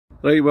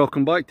Right,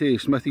 welcome back to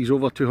Smithy's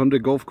over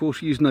 200 golf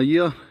course using a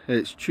year.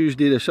 It's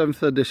Tuesday the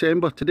 7th of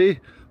December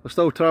today. We're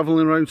still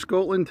travelling around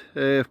Scotland.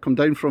 I've come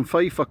down from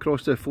Fife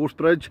across the Forth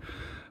Bridge.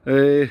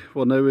 We're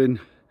now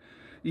in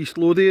East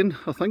Lothian,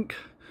 I think.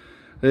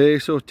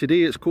 So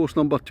today it's course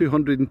number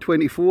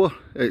 224.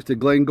 It's the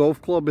Glen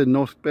Golf Club in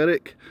North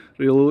Berwick.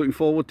 Really looking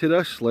forward to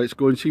this. Let's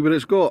go and see what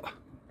it's got. Ladies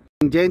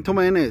and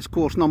gentlemen, it's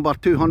course number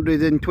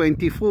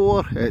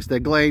 224. It's the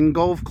Glen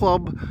Golf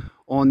Club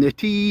on the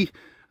tee.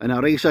 In a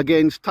race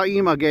against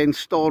time, against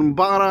Storm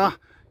Barra.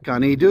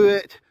 Can he do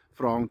it?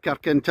 From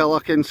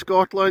Kirkintilloch in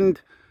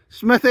Scotland,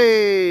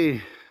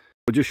 Smithy!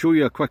 I'll just show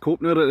you a quick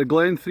opener at the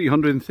Glen,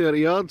 330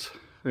 yards.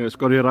 It's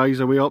going to rise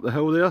away up the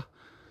hill there.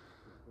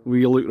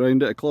 We look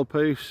round at the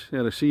clubhouse,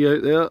 there a sea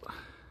out there,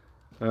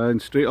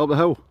 and straight up the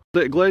hill.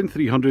 At Glen,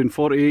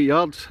 348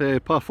 yards,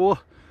 par 4.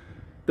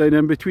 Down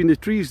in between the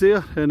trees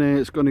there, and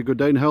it's going to go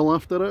downhill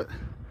after it.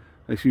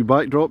 Nice wee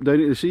backdrop down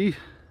to the sea.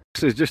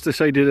 This is just the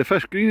side of the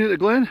fish green at the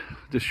Glen.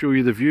 Just show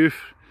you the view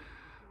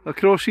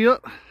across here.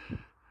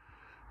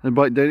 And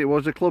back down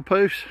towards the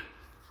clubhouse.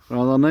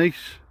 Rather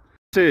nice.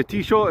 It's a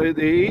tee shot at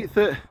the 8th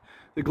at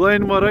the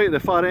Glen. We're right at the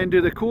far end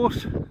of the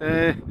course.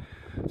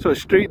 So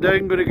it's straight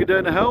down, going to go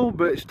down the hill,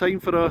 but it's time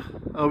for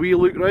a wee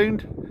look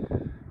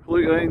round.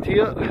 Look round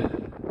here.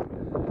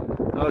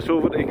 That's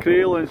over to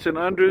Crail and St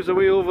Andrews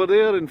away over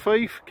there in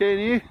Fife,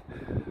 Kenny.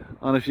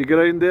 And if you go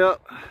round there,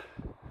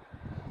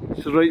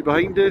 it's right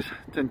behind us,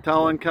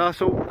 Tintallon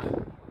Castle.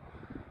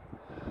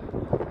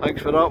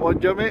 Thanks for that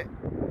one, Jimmy.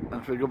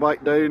 And if we go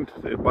back down,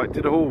 back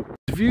to the hole.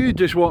 View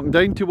just walking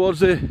down towards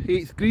the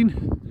 8th green.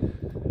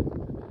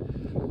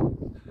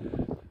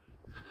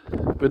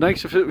 Be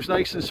nice if it was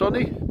nice and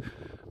sunny,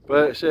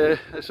 but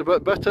it's a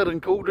bit bitter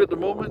and cold at the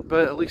moment.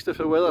 But at least if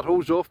the weather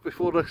holds off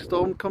before the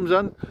storm comes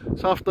in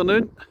this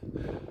afternoon.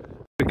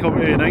 We come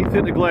to the 9th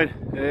at the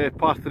Glen,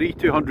 par 3,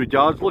 200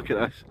 yards. Look at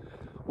this.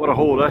 What a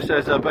hole this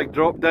is, a big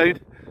drop down.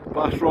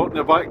 Past rock in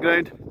the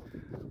background.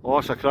 Oh,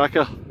 that's a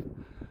cracker.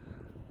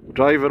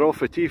 Driver off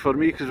the tee for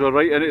me because we're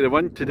right into the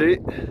wind today.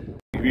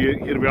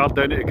 Here we are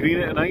down at the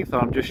green at the 9th.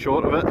 I'm just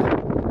short of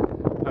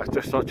it. That's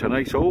just such a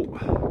nice hole.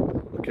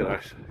 Look at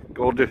this.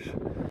 Gorgeous.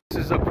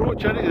 This is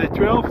approach into the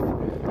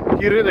 12th.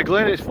 Here at the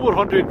Glen it's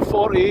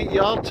 448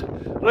 yards.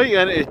 Right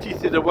into the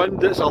teeth of the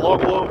wind. It's a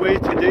long way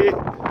today.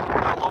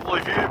 A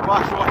lovely view.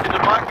 Past rock in the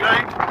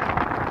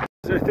background.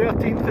 It's the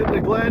 13th at the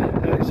Glen.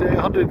 It's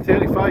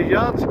 135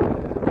 yards.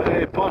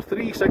 Par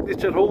 3,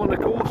 signature hole on the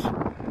course.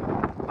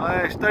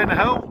 It's down the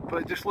hill,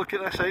 but just look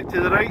at this out to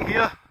the right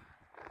here.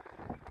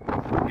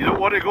 You don't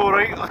want to go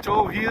right at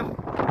all here.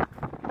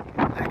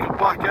 Come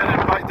back in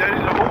and back down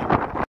to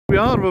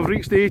the hole. We've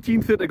reached the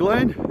 18th at the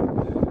Glen.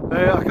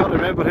 I can't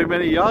remember how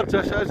many yards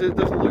this is, it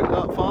doesn't look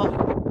that far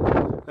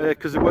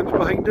because the wind's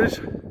behind us.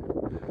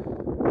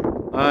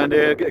 And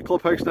get a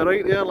clubhouse to the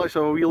right there, let's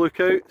have a wee look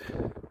out.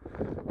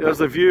 There's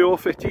the view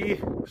off the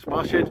tee,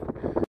 smashing.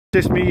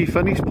 Just me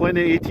finished playing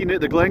at 18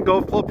 at the Glen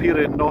Golf Club here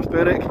in North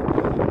Berwick.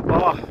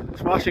 Oh,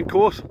 smashing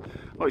course.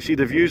 Oh, you see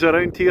the views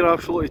around here,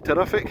 absolutely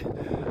terrific.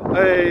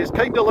 It's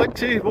kind of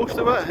linksy, most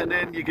of it, and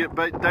then you get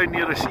back down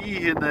near the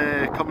sea and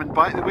coming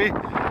back the way.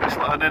 It's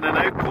like an in and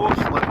out course,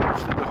 like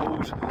most of the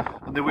holes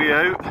on the way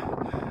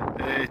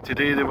out.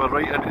 Today they were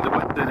right into the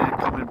wind and then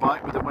coming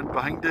back with the wind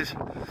behind us.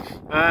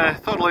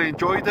 Thoroughly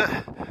enjoyed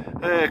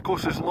it.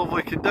 Course is in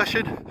lovely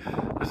condition.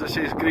 As I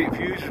say, it's great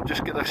views. We've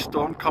just got this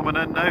storm coming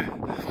in now.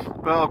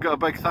 But I've got a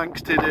big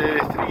thanks to the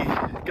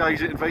 3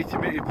 guys that invited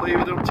me to play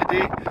with them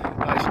today.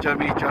 That's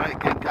Jimmy,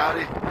 Jack and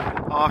Gary.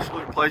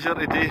 Absolute pleasure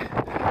today.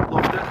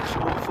 Loved it.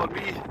 So for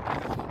me,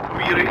 a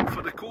wee rating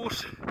for the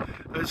course.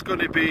 It's going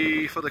to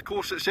be, for the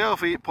course itself,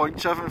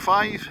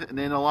 8.75, and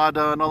then I'll add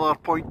another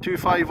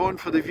 0.25 on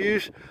for the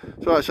views.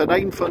 So that's a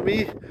 9 for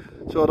me.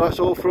 So that's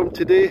all from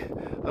today,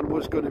 and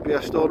what's going to be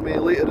a stormy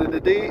later in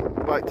the day.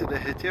 Back to the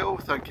hotel.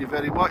 Thank you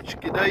very much.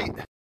 Good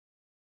night.